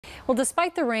Well,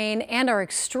 despite the rain and our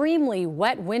extremely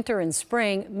wet winter and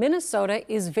spring, Minnesota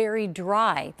is very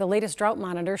dry. The latest drought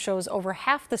monitor shows over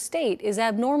half the state is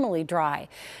abnormally dry.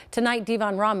 Tonight,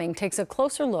 Devon Roming takes a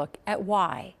closer look at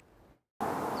why.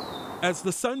 As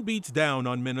the sun beats down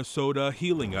on Minnesota,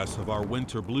 healing us of our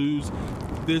winter blues,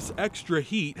 this extra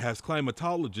heat has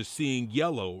climatologists seeing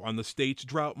yellow on the state's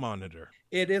drought monitor.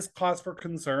 It is cause for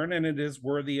concern, and it is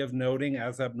worthy of noting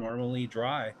as abnormally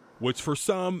dry. Which for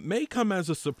some may come as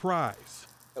a surprise.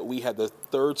 We had the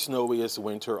third snowiest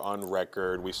winter on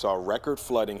record. We saw record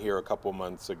flooding here a couple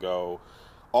months ago.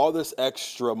 All this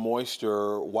extra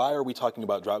moisture, why are we talking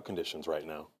about drought conditions right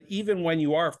now? Even when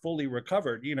you are fully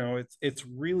recovered, it's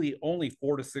really only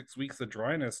 4 to 6 weeks of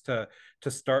dryness to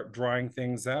start drying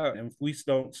things out. And if we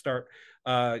don't start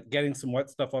getting some wet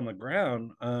stuff on the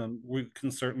ground, we can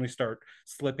certainly start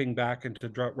slipping back into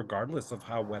drought regardless of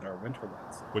how wet our winter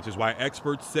was. Which is why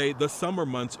experts say the summer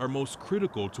months are most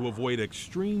critical to avoid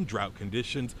extreme drought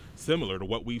conditions similar to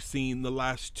what we've seen the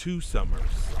last 2 summers.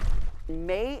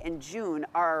 May and June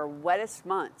are our wettest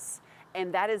months,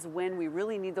 and that is when we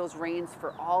really need those rains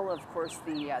for all, of course,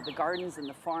 the gardens and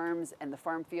the farms and the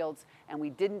farm fields, and we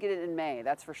didn't get it in May,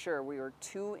 that's for sure. We were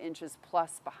 2 inches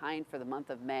plus behind for the month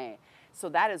of May. So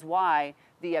that is why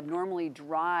the abnormally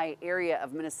dry area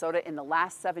of Minnesota in the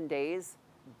last 7 days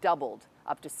doubled,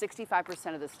 up to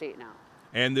 65% of the state now.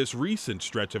 And this recent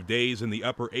stretch of days in the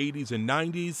upper 80s and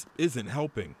 90s isn't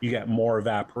helping. You get more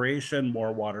evaporation,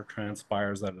 more water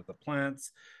transpires out of the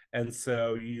plants, and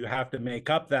so you have to make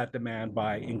up that demand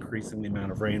by increasing the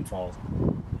amount of rainfall.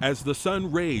 As the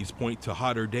sun rays point to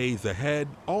hotter days ahead,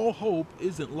 all hope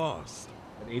isn't lost.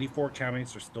 84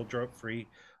 counties are still drought-free.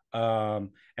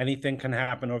 Anything can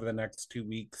happen over the next 2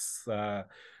 weeks.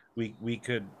 We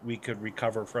could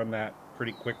recover from that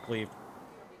pretty quickly.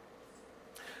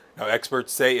 Now,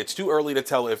 experts say it's too early to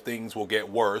tell if things will get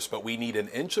worse, but we need an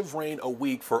inch of rain a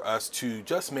week for us to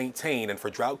just maintain and for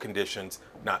drought conditions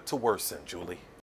not to worsen, Julie.